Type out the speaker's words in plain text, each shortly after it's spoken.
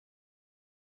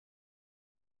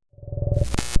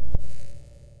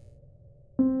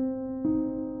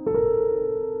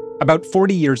About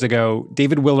 40 years ago,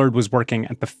 David Willard was working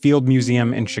at the Field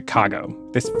Museum in Chicago,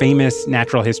 this famous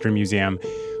natural history museum,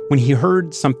 when he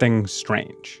heard something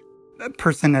strange. A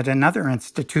person at another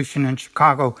institution in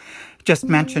Chicago just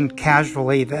mentioned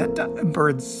casually that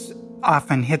birds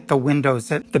often hit the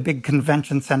windows at the big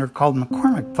convention center called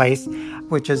McCormick Place,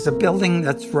 which is a building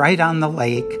that's right on the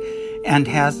lake and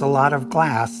has a lot of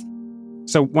glass.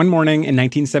 So one morning in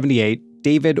 1978,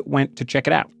 David went to check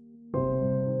it out.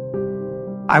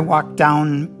 I walked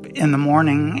down in the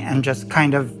morning and just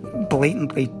kind of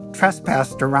blatantly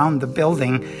trespassed around the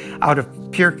building out of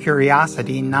pure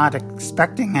curiosity, not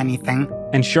expecting anything.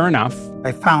 And sure enough,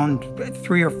 I found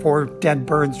 3 or 4 dead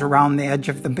birds around the edge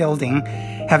of the building,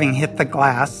 having hit the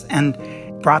glass, and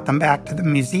brought them back to the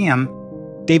museum.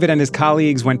 David and his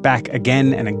colleagues went back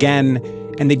again and again,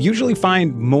 and they'd usually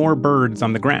find more birds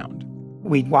on the ground.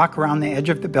 We'd walk around the edge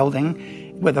of the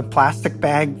building with a plastic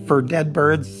bag for dead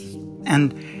birds,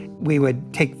 and we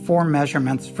would take 4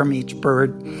 measurements from each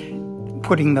bird,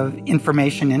 putting the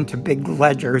information into big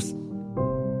ledgers.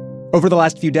 Over the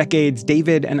last few decades,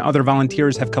 David and other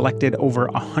volunteers have collected over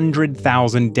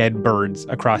 100,000 dead birds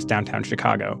across downtown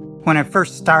Chicago. When I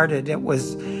first started, it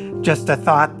was just a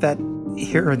thought that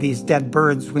here are these dead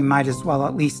birds, we might as well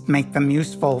at least make them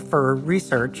useful for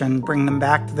research and bring them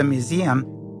back to the museum.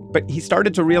 But he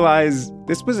started to realize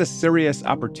this was a serious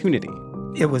opportunity.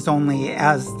 It was only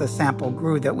as the sample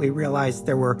grew that we realized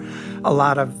there were a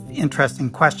lot of interesting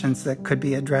questions that could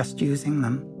be addressed using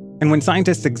them. And when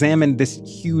scientists examined this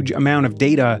huge amount of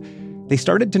data, they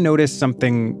started to notice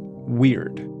something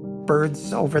weird.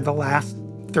 Birds over the last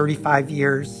 35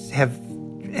 years have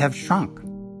shrunk.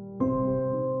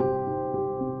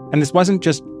 And this wasn't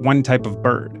just one type of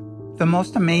bird. The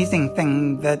most amazing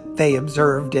thing that they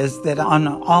observed is that on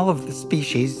all of the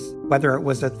species, whether it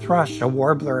was a thrush, a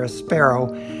warbler, a sparrow,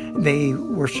 they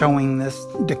were showing this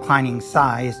declining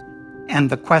size. And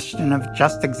the question of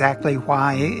just exactly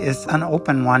why is an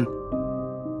open one.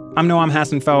 I'm Noam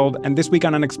Hassenfeld, and this week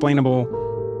on Unexplainable,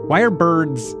 why are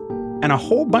birds and a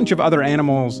whole bunch of other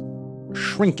animals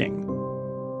shrinking?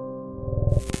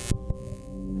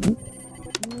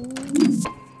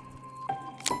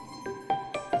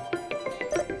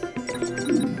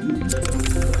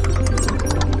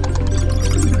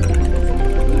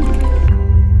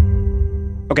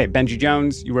 Okay, Benji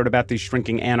Jones, you wrote about these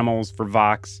shrinking animals for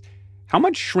Vox. How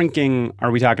much shrinking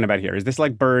are we talking about here? Is this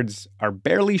like birds are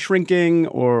barely shrinking,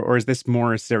 or is this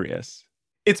more serious?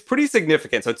 It's pretty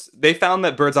significant. So they found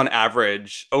that birds on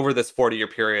average over this 40-year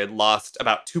period lost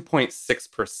about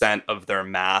 2.6% of their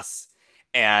mass,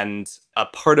 and a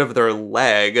part of their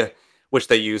leg, which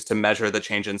they used to measure the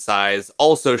change in size,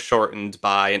 also shortened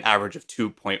by an average of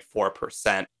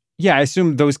 2.4%. Yeah, I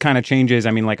assume those kind of changes,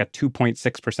 I mean, like a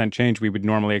 2.6% change, we would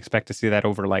normally expect to see that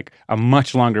over like a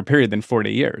much longer period than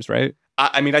 40 years, right?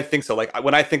 I mean, I think so. Like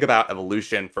when I think about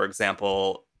evolution, for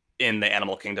example, in the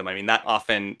animal kingdom, I mean, that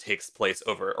often takes place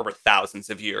over thousands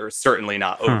of years, certainly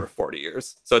not over 40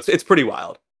 years. So it's pretty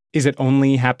wild. Is it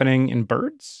only happening in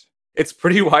birds? It's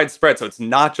pretty widespread. So it's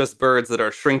not just birds that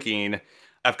are shrinking.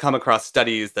 I've come across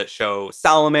studies that show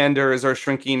salamanders are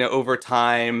shrinking over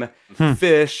time,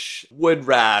 fish, wood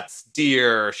rats,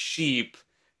 deer, sheep,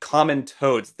 common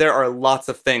toads. There are lots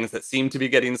of things that seem to be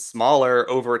getting smaller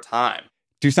over time.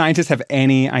 Do scientists have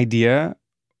any idea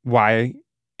why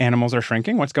animals are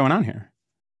shrinking? What's going on here?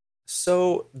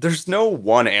 So there's no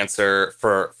one answer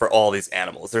for all these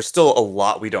animals. There's still a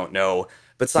lot we don't know,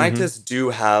 but scientists do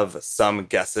have some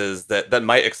guesses that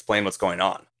might explain what's going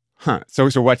on. So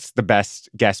what's the best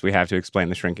guess we have to explain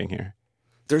the shrinking here?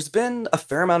 There's been a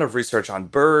fair amount of research on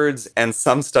birds and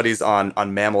some studies on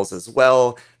mammals as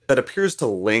well that appears to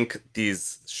link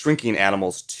these shrinking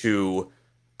animals to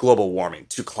global warming,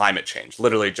 to climate change.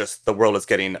 Literally just the world is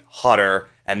getting hotter,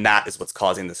 and that is what's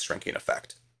causing this shrinking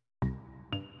effect.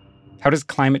 How does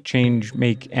climate change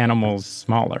make animals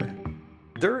smaller?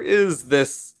 There is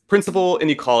this principle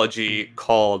in ecology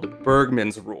called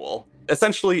Bergmann's rule.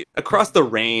 Essentially, across the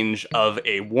range of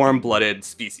a warm-blooded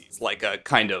species, like a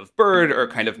kind of bird or a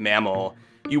kind of mammal,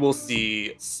 you will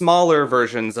see smaller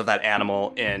versions of that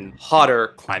animal in hotter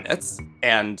climates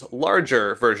and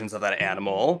larger versions of that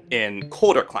animal in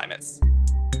colder climates.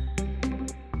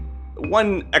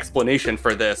 One explanation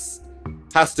for this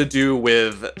has to do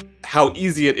with how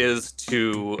easy it is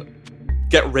to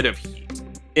get rid of heat.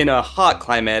 In a hot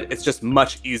climate, it's just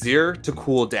much easier to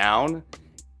cool down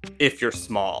if you're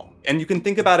small. And you can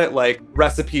think about it like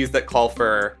recipes that call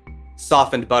for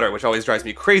softened butter, which always drives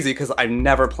me crazy because I'm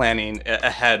never planning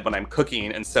ahead when I'm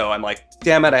cooking. And so I'm like,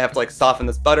 damn it, I have to like soften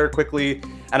this butter quickly.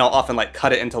 And I'll often like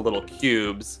cut it into little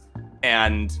cubes.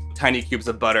 and tiny cubes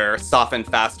of butter soften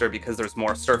faster because there's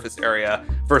more surface area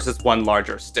versus one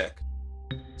larger stick.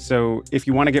 So if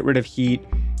you want to get rid of heat,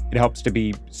 it helps to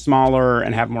be smaller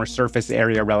and have more surface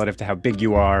area relative to how big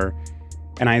you are.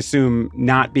 And I assume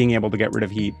not being able to get rid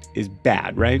of heat is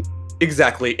bad, right?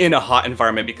 Exactly, in a hot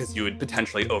environment because you would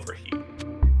potentially overheat.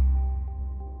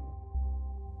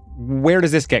 Where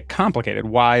does this get complicated?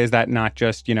 Why is that not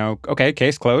just, okay,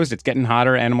 case closed, it's getting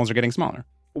hotter, animals are getting smaller?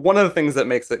 One of the things that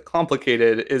makes it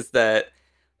complicated is that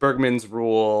Bergman's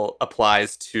rule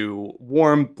applies to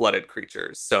warm-blooded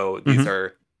creatures. So these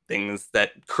are things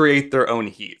that create their own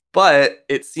heat. But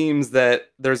it seems that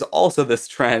there's also this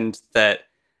trend that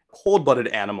cold-blooded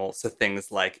animals, so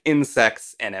things like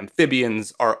insects and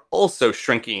amphibians, are also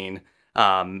shrinking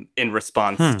in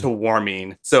response to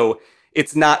warming. So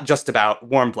it's not just about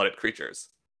warm-blooded creatures.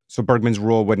 So Bergman's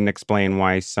rule wouldn't explain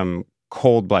why some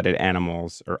cold-blooded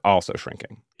animals are also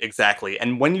shrinking. Exactly.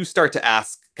 And when you start to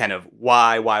ask kind of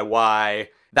why,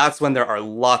 that's when there are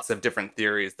lots of different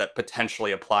theories that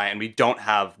potentially apply, and we don't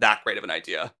have that great of an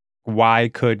idea. Why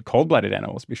could cold-blooded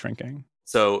animals be shrinking?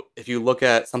 So if you look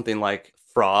at something like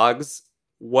frogs,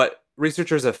 what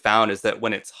researchers have found is that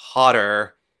when it's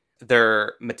hotter,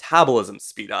 their metabolism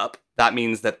speed up. That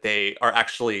means that they are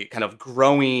actually kind of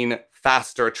growing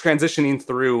faster, transitioning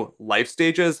through life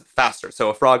stages faster. So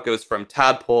a frog goes from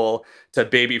tadpole to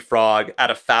baby frog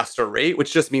at a faster rate,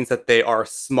 which just means that they are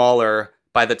smaller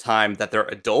by the time that they're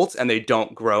adults and they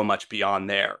don't grow much beyond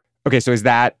there. Okay, so is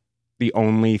that the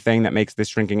only thing that makes this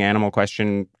shrinking animal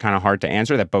question kind of hard to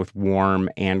answer, that both warm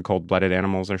and cold-blooded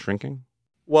animals are shrinking?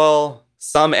 Well,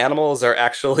 some animals are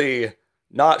actually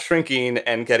not shrinking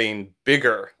and getting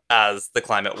bigger as the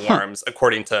climate warms,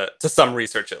 according to some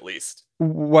research at least.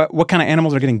 What kind of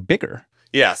animals are getting bigger?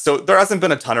 Yeah, so there hasn't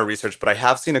been a ton of research, but I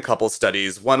have seen a couple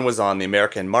studies. One was on the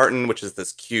American marten, which is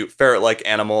this cute ferret-like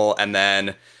animal, and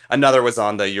then another was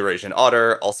on the Eurasian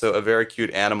otter, also a very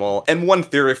cute animal. And one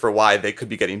theory for why they could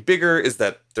be getting bigger is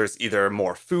that there's either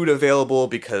more food available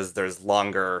because there's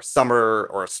longer summer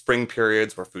or spring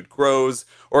periods where food grows,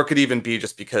 or it could even be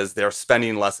just because they're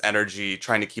spending less energy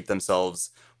trying to keep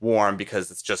themselves warm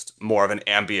because it's just more of an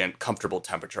ambient, comfortable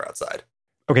temperature outside.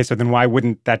 Okay, so then why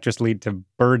wouldn't that just lead to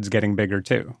birds getting bigger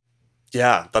too?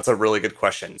 Yeah, that's a really good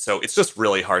question. So it's just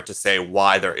really hard to say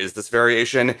why there is this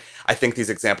variation. I think these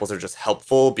examples are just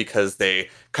helpful because they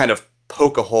kind of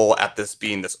poke a hole at this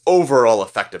being this overall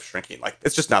effect of shrinking. Like,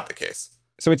 it's just not the case.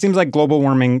 So it seems like global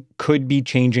warming could be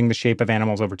changing the shape of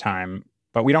animals over time,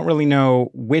 but we don't really know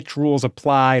which rules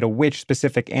apply to which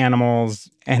specific animals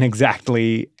and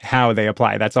exactly how they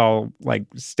apply. That's all,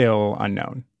 still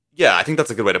unknown. Yeah, I think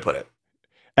that's a good way to put it.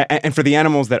 And for the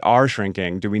animals that are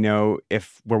shrinking, do we know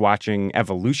if we're watching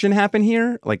evolution happen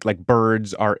here? Like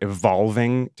birds are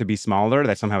evolving to be smaller,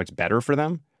 that somehow it's better for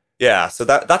them? Yeah, so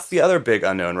that's the other big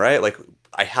unknown, right? Like,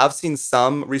 I have seen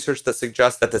some research that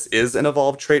suggests that this is an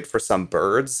evolved trait for some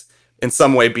birds. In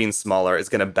some way, being smaller is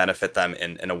going to benefit them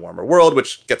in a warmer world,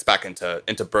 which gets back into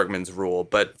Bergman's rule.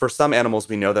 But for some animals,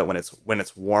 we know that when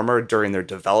it's warmer during their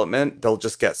development, they'll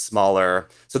just get smaller.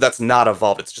 So that's not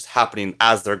evolved. It's just happening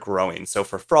as they're growing. So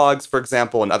for frogs, for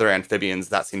example, and other amphibians,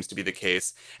 that seems to be the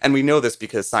case. And we know this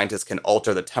because scientists can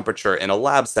alter the temperature in a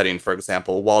lab setting, for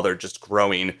example, while they're just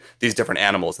growing these different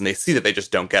animals. And they see that they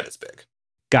just don't get as big.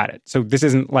 Got it. So this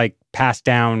isn't passed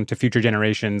down to future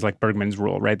generations like Bergman's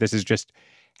rule, right? This is just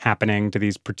happening to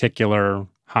these particular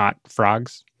hot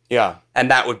frogs. Yeah. And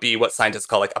that would be what scientists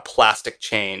call a plastic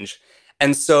change.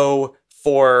 And so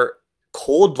for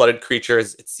cold-blooded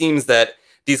creatures, it seems that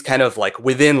these kind of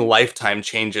within lifetime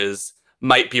changes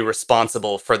might be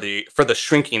responsible for the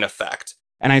shrinking effect.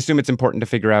 And I assume it's important to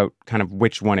figure out kind of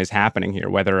which one is happening here,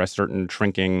 whether a certain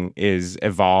shrinking is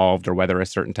evolved or whether a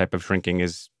certain type of shrinking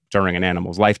is during an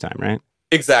animal's lifetime, right?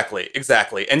 Exactly.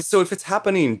 And so if it's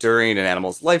happening during an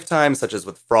animal's lifetime, such as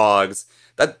with frogs,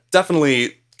 that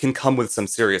definitely can come with some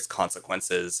serious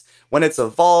consequences. When it's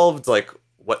evolved, like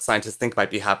what scientists think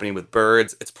might be happening with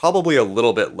birds, it's probably a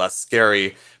little bit less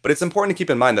scary, but it's important to keep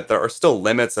in mind that there are still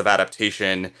limits of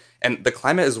adaptation, and the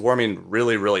climate is warming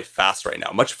really, really fast right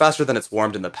now, much faster than it's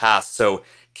warmed in the past. So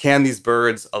can these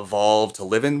birds evolve to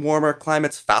live in warmer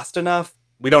climates fast enough?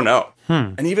 We don't know.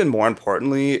 And even more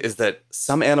importantly is that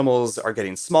some animals are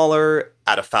getting smaller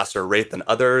at a faster rate than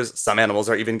others. Some animals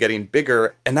are even getting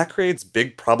bigger, and that creates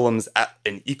big problems at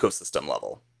an ecosystem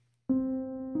level.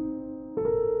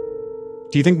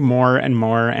 Do you think more and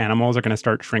more animals are going to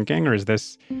start shrinking, or is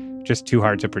this just too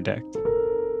hard to predict?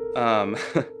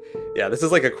 Yeah, this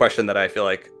is a question that I feel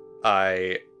like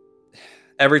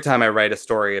every time I write a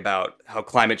story about how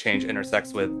climate change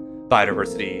intersects with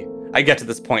biodiversity, I get to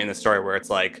this point in the story where it's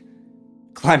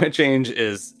climate change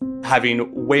is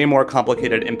having way more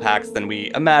complicated impacts than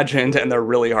we imagined, and they're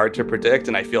really hard to predict.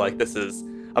 And I feel like this is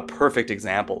a perfect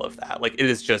example of that. Like,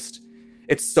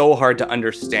 it's so hard to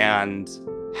understand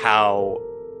how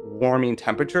warming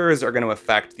temperatures are going to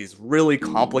affect these really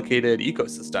complicated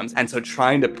ecosystems. And so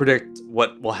trying to predict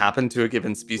what will happen to a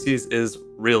given species is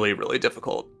really, really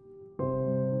difficult.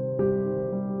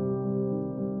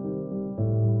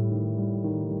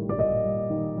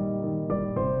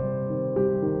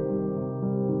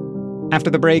 After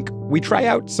the break, we try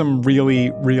out some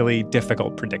really, really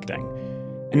difficult predicting.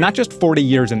 And not just 40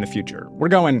 years in the future. We're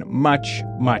going much,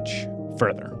 much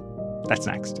further. That's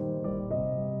next.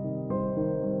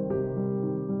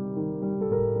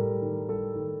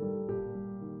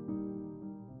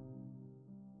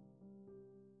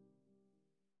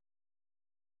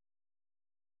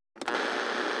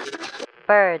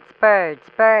 Birds, birds,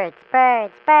 birds,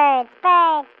 birds, birds,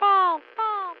 birds, birds,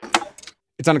 birds.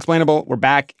 It's Unexplainable. We're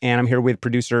back, and I'm here with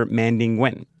producer Mandy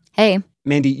Nguyen. Hey.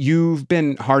 Mandy, you've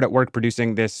been hard at work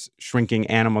producing this Shrinking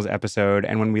Animals episode,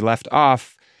 and when we left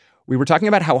off, we were talking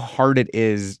about how hard it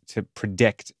is to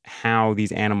predict how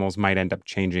these animals might end up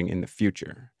changing in the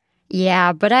future.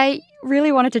 Yeah, but I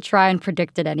really wanted to try and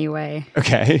predict it anyway.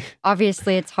 Okay.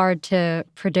 Obviously, it's hard to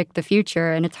predict the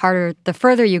future, and it's harder the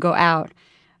further you go out.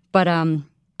 But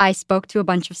I spoke to a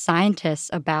bunch of scientists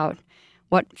about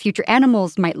what future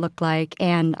animals might look like,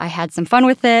 and I had some fun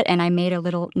with it, and I made a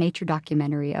little nature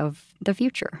documentary of the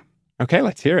future. Okay,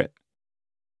 let's hear it.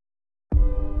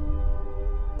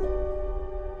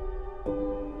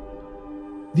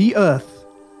 The Earth,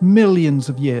 millions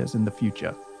of years in the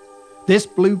future. This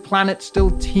blue planet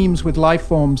still teems with life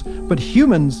forms, but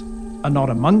humans are not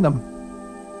among them.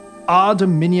 Our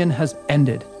dominion has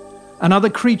ended, and other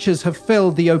creatures have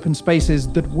filled the open spaces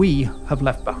that we have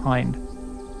left behind.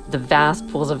 The vast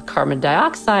pools of carbon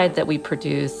dioxide that we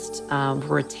produced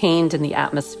were retained in the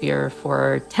atmosphere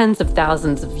for tens of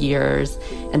thousands of years,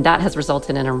 and that has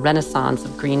resulted in a renaissance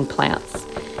of green plants.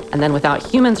 And then without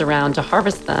humans around to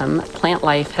harvest them, plant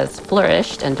life has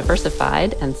flourished and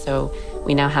diversified, and so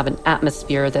we now have an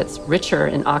atmosphere that's richer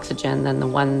in oxygen than the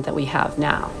one that we have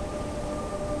now.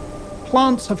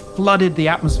 Plants have flooded the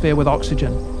atmosphere with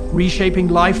oxygen, reshaping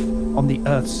life on the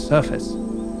Earth's surface.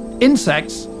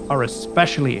 Insects are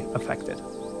especially affected.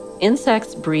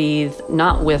 Insects breathe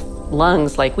not with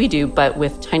lungs like we do, but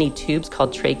with tiny tubes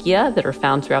called trachea that are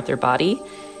found throughout their body.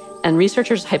 And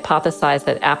researchers hypothesize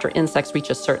that after insects reach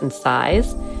a certain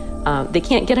size, they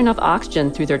can't get enough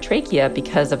oxygen through their trachea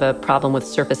because of a problem with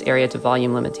surface area to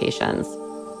volume limitations.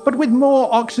 But with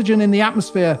more oxygen in the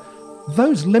atmosphere,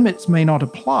 those limits may not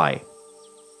apply.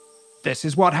 This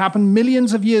is what happened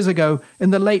millions of years ago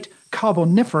in the late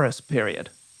Carboniferous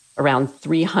period. Around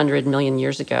 300 million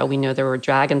years ago, we know there were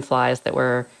dragonflies that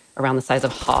were around the size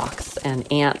of hawks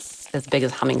and ants as big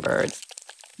as hummingbirds.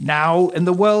 Now, in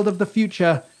the world of the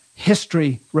future,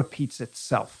 history repeats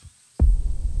itself.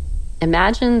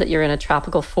 Imagine that you're in a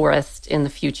tropical forest in the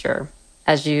future.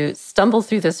 As you stumble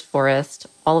through this forest,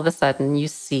 all of a sudden you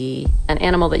see an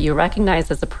animal that you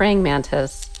recognize as a praying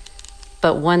mantis,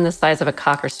 but one the size of a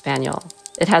cocker spaniel.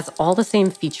 It has all the same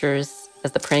features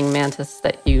as the praying mantis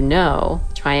that you know,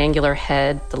 triangular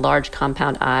head, the large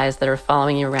compound eyes that are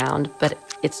following you around, but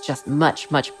it's just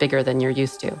much, much bigger than you're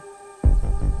used to.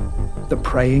 The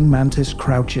praying mantis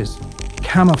crouches,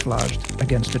 camouflaged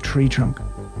against a tree trunk.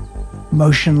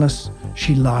 Motionless,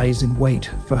 she lies in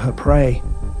wait for her prey.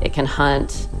 It can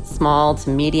hunt small to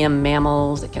medium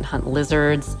mammals, it can hunt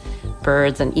lizards,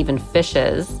 birds, and even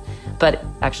fishes, but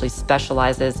actually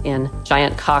specializes in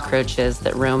giant cockroaches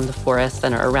that roam the forest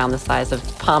and are around the size of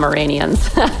Pomeranians.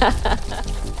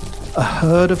 A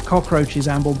herd of cockroaches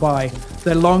amble by,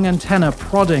 their long antennae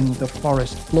prodding the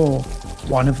forest floor.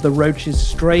 One of the roaches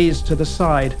strays to the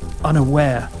side,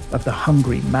 unaware of the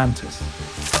hungry mantis.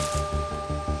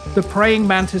 The praying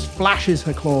mantis flashes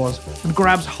her claws and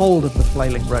grabs hold of the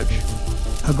flailing roach.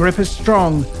 Her grip is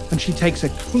strong, and she takes a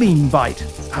clean bite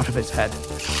out of its head.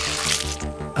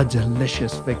 A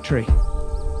delicious victory.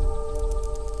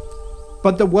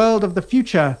 But the world of the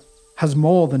future has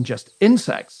more than just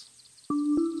insects.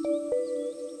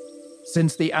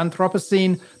 Since the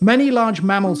Anthropocene, many large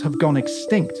mammals have gone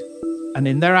extinct, and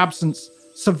in their absence,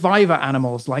 survivor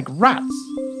animals like rats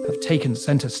have taken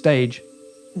center stage.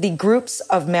 The groups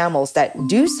of mammals that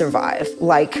do survive,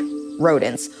 like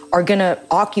rodents, are going to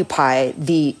occupy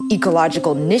the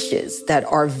ecological niches that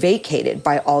are vacated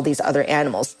by all these other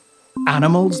animals.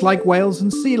 Animals like whales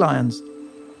and sea lions.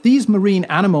 These marine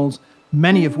animals,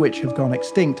 many of which have gone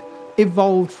extinct,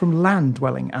 evolved from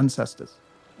land-dwelling ancestors.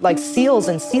 Like seals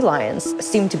and sea lions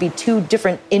seem to be two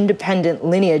different independent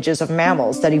lineages of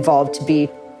mammals that evolved to be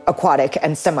aquatic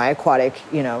and semi-aquatic,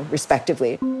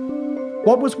 respectively.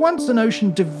 What was once an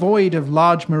ocean devoid of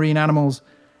large marine animals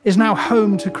is now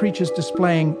home to creatures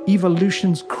displaying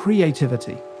evolution's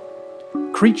creativity.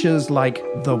 Creatures like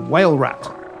the whale rat.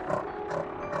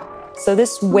 So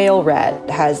this whale rat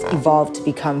has evolved to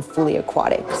become fully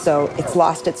aquatic. So it's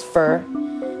lost its fur,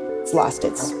 it's lost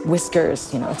its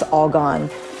whiskers, it's all gone.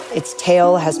 Its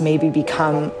tail has maybe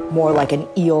become more like an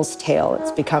eel's tail.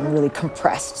 It's become really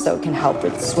compressed so it can help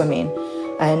with swimming.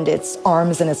 And its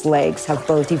arms and its legs have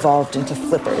both evolved into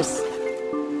flippers.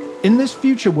 In this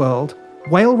future world,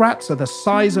 whale rats are the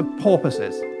size of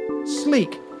porpoises,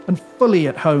 sleek and fully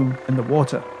at home in the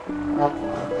water.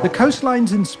 The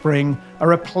coastlines in spring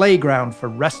are a playground for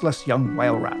restless young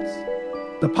whale rats.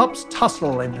 The pups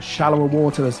tussle in the shallower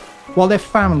waters while their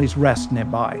families rest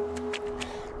nearby.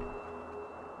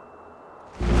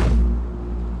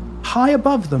 High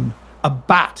above them, a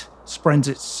bat spreads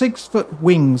its 6-foot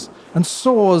wings and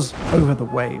soars over the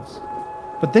waves.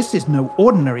 But this is no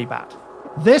ordinary bat.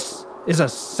 This is a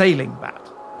sailing bat.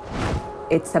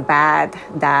 It's a bat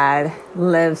that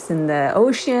lives in the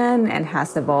ocean and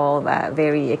has evolved a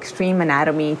very extreme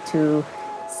anatomy to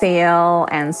sail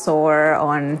and soar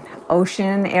on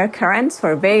ocean air currents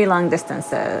for very long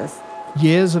distances.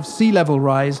 Years of sea level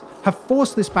rise have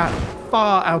forced this bat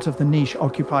far out of the niche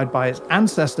occupied by its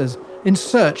ancestors in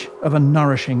search of a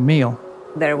nourishing meal.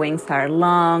 Their wings are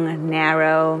long,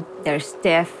 narrow, they're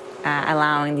stiff,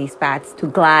 allowing these bats to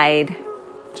glide.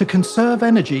 To conserve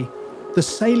energy, the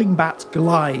sailing bats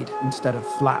glide instead of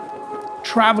flap,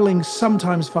 traveling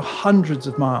sometimes for hundreds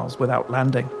of miles without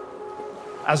landing.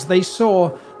 As they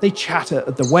soar, they chatter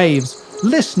at the waves,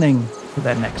 listening for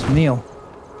their next meal.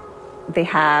 They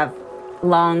have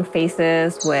long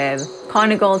faces with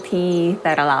conical teeth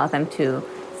that allow them to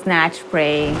snatch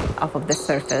prey off of the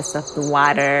surface of the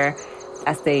water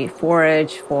as they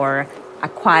forage for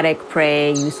aquatic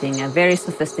prey using a very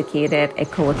sophisticated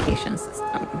echolocation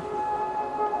system.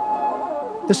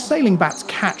 The sailing bats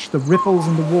catch the ripples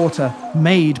in the water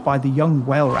made by the young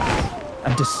whale rats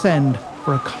and descend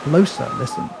for a closer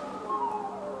listen.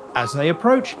 As they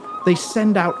approach, they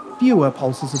send out fewer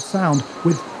pulses of sound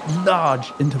with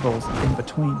large intervals in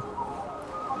between.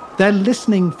 They're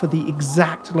listening for the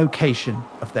exact location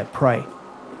of their prey.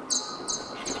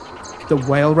 The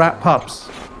whale rat pups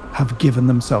have given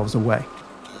themselves away.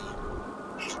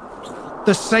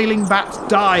 The sailing bats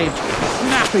dive,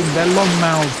 snapping their long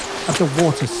mouths at the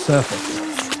water's surface.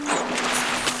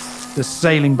 The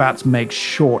sailing bats make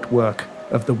short work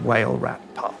of the whale rat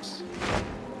pups.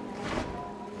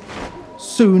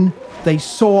 Soon, they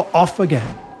soar off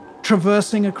again,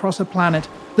 traversing across a planet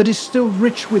that is still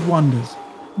rich with wonders.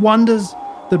 Wonders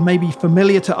that may be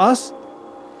familiar to us,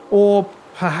 or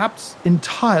perhaps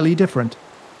entirely different.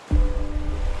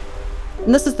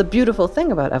 And this is the beautiful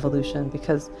thing about evolution,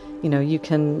 because, you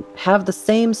can have the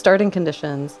same starting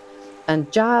conditions and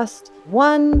just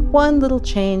one little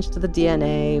change to the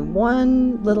DNA,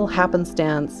 one little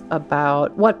happenstance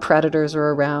about what predators are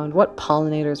around, what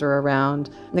pollinators are around,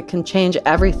 and it can change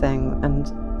everything and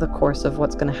the course of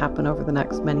what's going to happen over the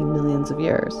next many millions of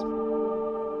years.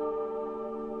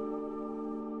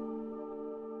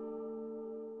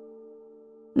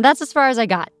 That's as far as I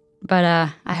got, but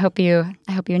I hope you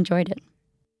enjoyed it.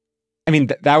 I mean,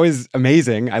 that was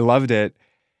amazing. I loved it.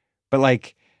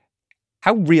 But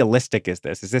how realistic is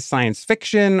this? Is this science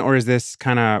fiction or is this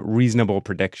kind of reasonable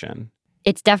prediction?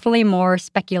 It's definitely more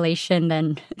speculation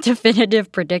than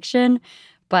definitive prediction,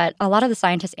 but a lot of the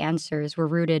scientists' answers were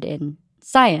rooted in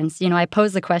science. I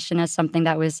posed the question as something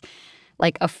that was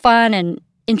like a fun and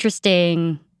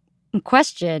interesting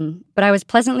question, but I was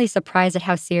pleasantly surprised at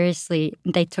how seriously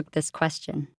they took this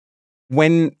question.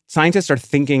 When scientists are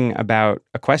thinking about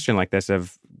a question like this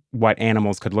of what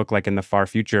animals could look like in the far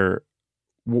future,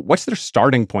 what's their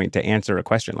starting point to answer a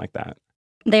question like that?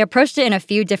 They approached it in a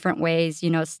few different ways.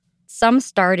 Some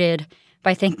started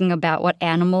by thinking about what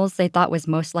animals they thought was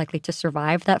most likely to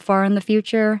survive that far in the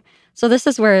future. So this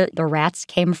is where the rats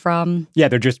came from. Yeah,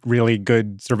 they're just really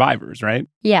good survivors, right?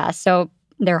 Yeah, so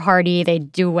they're hardy, they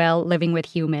do well living with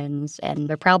humans, and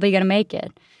they're probably going to make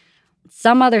it.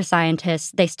 Some other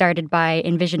scientists, they started by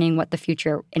envisioning what the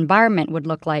future environment would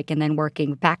look like and then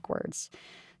working backwards.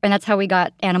 And that's how we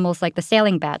got animals like the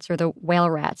sailing bats or the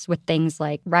whale rats with things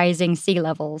like rising sea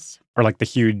levels. Or like the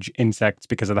huge insects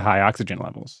because of the high oxygen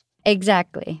levels.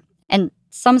 Exactly. And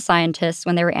some scientists,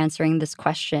 when they were answering this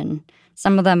question,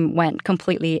 some of them went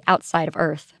completely outside of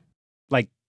Earth. Like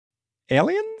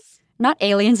aliens? Not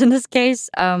aliens in this case.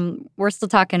 We're still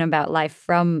talking about life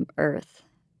from Earth.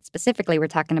 Specifically, we're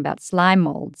talking about slime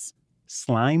molds.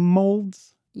 Slime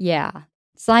molds? Yeah.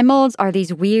 Slime molds are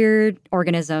these weird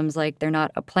organisms, like they're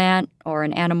not a plant or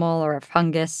an animal or a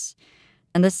fungus.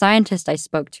 And the scientist I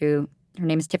spoke to, her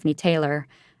name is Tiffany Taylor,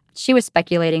 she was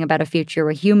speculating about a future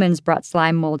where humans brought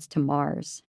slime molds to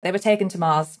Mars. They were taken to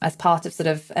Mars as part of sort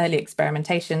of early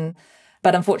experimentation,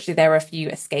 but unfortunately there were a few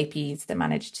escapees that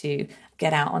managed to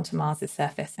get out onto Mars's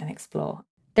surface and explore.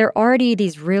 They're already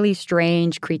these really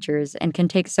strange creatures and can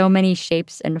take so many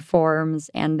shapes and forms,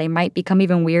 and they might become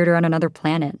even weirder on another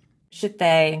planet. Should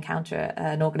they encounter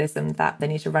an organism that they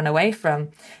need to run away from,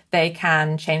 they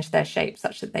can change their shape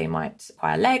such that they might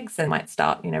acquire legs and might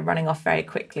start, running off very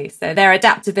quickly. So their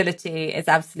adaptability is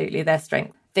absolutely their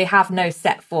strength. They have no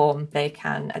set form. They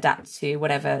can adapt to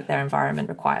whatever their environment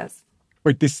requires.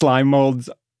 Wait, these slime molds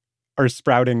are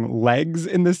sprouting legs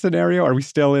in this scenario? Are we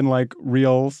still in like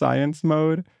real science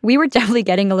mode? We were definitely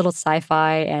getting a little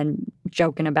sci-fi and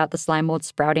joking about the slime mold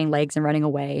sprouting legs and running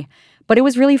away. But it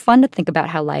was really fun to think about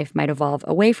how life might evolve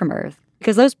away from Earth,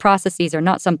 because those processes are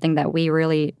not something that we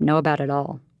really know about at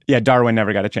all. Yeah, Darwin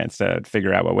never got a chance to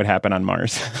figure out what would happen on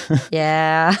Mars.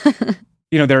 Yeah.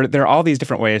 There are all these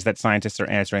different ways that scientists are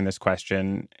answering this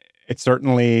question. It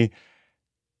certainly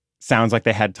sounds like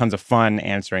they had tons of fun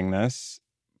answering this.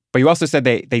 But you also said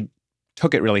they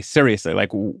took it really seriously. Like,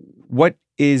 what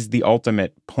is the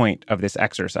ultimate point of this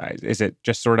exercise? Is it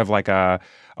just sort of like a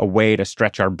way to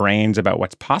stretch our brains about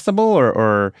what's possible,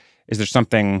 or is there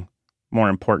something more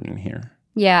important here?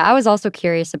 Yeah, I was also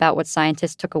curious about what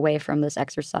scientists took away from this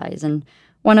exercise. And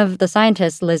one of the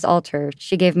scientists, Liz Alter,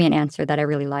 she gave me an answer that I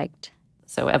really liked.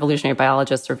 So evolutionary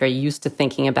biologists are very used to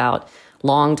thinking about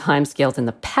long timescales in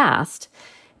the past,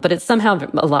 but it's somehow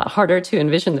a lot harder to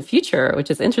envision the future,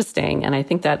 which is interesting. And I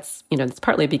think that's, it's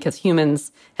partly because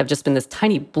humans have just been this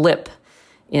tiny blip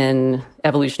in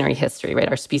evolutionary history, right?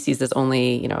 Our species is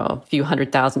only, a few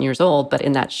 100,000 years old, but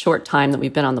in that short time that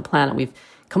we've been on the planet, we've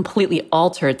completely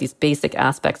altered these basic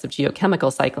aspects of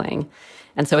geochemical cycling.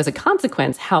 And so as a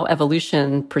consequence, how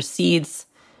evolution proceeds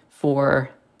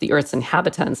for the Earth's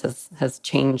inhabitants has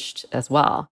changed as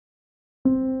well.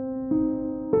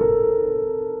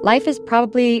 Life is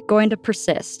probably going to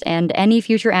persist, and any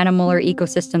future animal or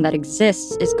ecosystem that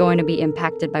exists is going to be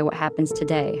impacted by what happens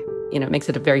today. It makes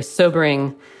it a very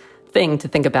sobering thing to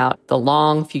think about the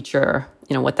long future,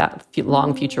 what that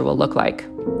long future will look like.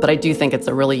 But I do think it's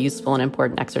a really useful and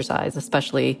important exercise,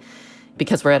 especially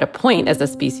because we're at a point as a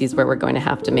species where we're going to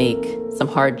have to make some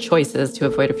hard choices to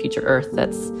avoid a future Earth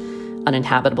that's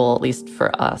uninhabitable, at least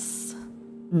for us.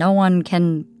 No one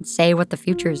can say what the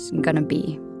future's going to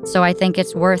be. So I think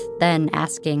it's worth then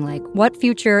asking, what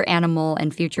future animal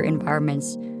and future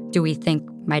environments do we think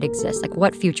might exist?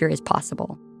 What future is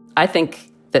possible? I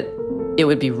think that it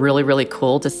would be really, really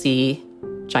cool to see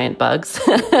giant bugs.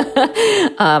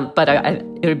 But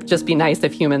it would just be nice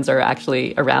if humans are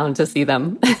actually around to see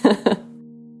them.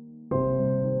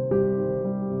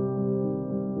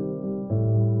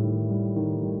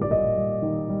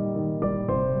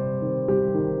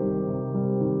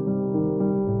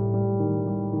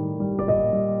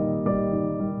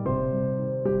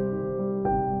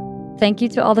 Thank you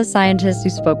to all the scientists who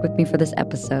spoke with me for this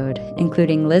episode,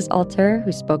 including Liz Alter,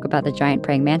 who spoke about the giant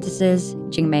praying mantises,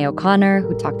 Jingmei O'Connor,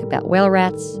 who talked about whale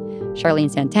rats, Charlene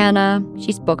Santana,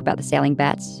 she spoke about the sailing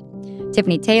bats,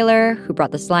 Tiffany Taylor, who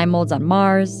brought the slime molds on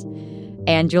Mars,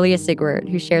 and Julia Sigwart,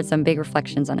 who shared some big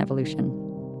reflections on evolution.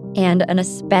 And an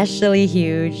especially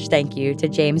huge thank you to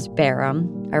James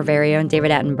Barham, our very own David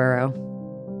Attenborough.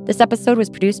 This episode was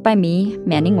produced by me,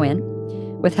 Manning Nguyen,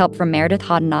 with help from Meredith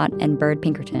Hodnott and Bird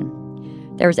Pinkerton.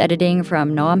 There was editing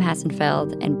from Noam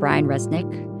Hassenfeld and Brian Resnick.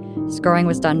 Scoring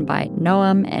was done by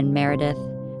Noam and Meredith.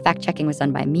 Fact-checking was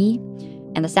done by me.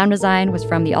 And the sound design was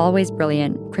from the always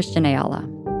brilliant Christian Ayala.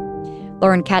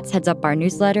 Lauren Katz heads up our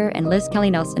newsletter, and Liz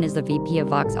Kelly-Nelson is the VP of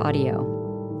Vox Audio.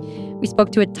 We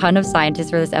spoke to a ton of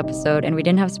scientists for this episode, and we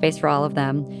didn't have space for all of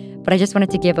them. But I just wanted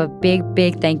to give a big,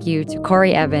 big thank you to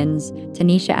Corey Evans,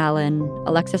 Tanisha Allen,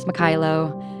 Alexis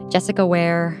Mikhailo, Jessica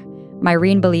Ware,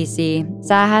 Myrene Belisi,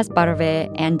 Sahas Barve,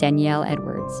 and Danielle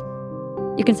Edwards.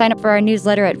 You can sign up for our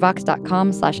newsletter at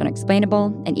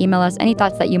vox.com/unexplainable and email us any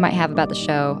thoughts that you might have about the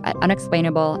show at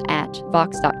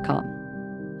unexplainable@vox.com.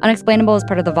 Unexplainable is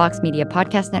part of the Vox Media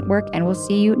Podcast Network, and we'll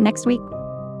see you next week.